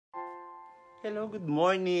Hello, good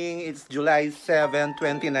morning. It's July 7,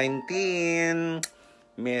 2019.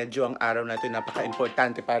 Medyo ang araw na ito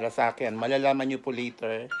napaka-importante para sa akin. Malalaman nyo po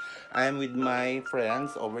later. I'm with my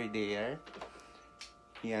friends over there.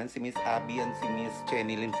 Yan, si Miss Abby and si Miss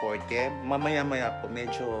Jenny Linforte. Mamaya-maya po,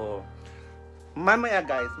 medyo... Mamaya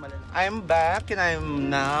guys, I'm back and I'm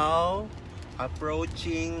now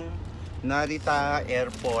approaching Narita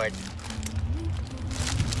Airport.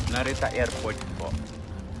 Narita Airport po.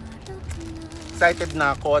 Excited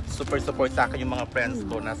na ako at super support sa akin yung mga friends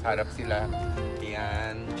ko. Nasa harap sila.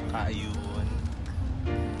 Ayan. Tsaka ayun.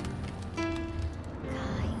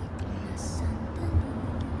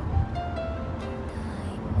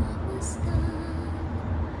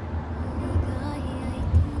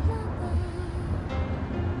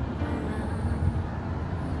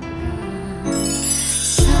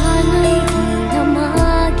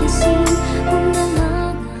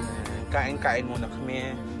 Kain-kain muna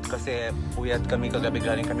kami. Kasi puyat kami kagabi,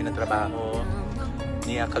 galing kami ng trabaho.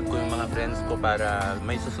 Niyakag ko yung mga friends ko para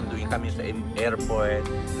may susunduin kami sa airport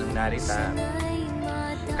ng Narita.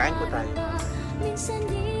 Kain ko tayo.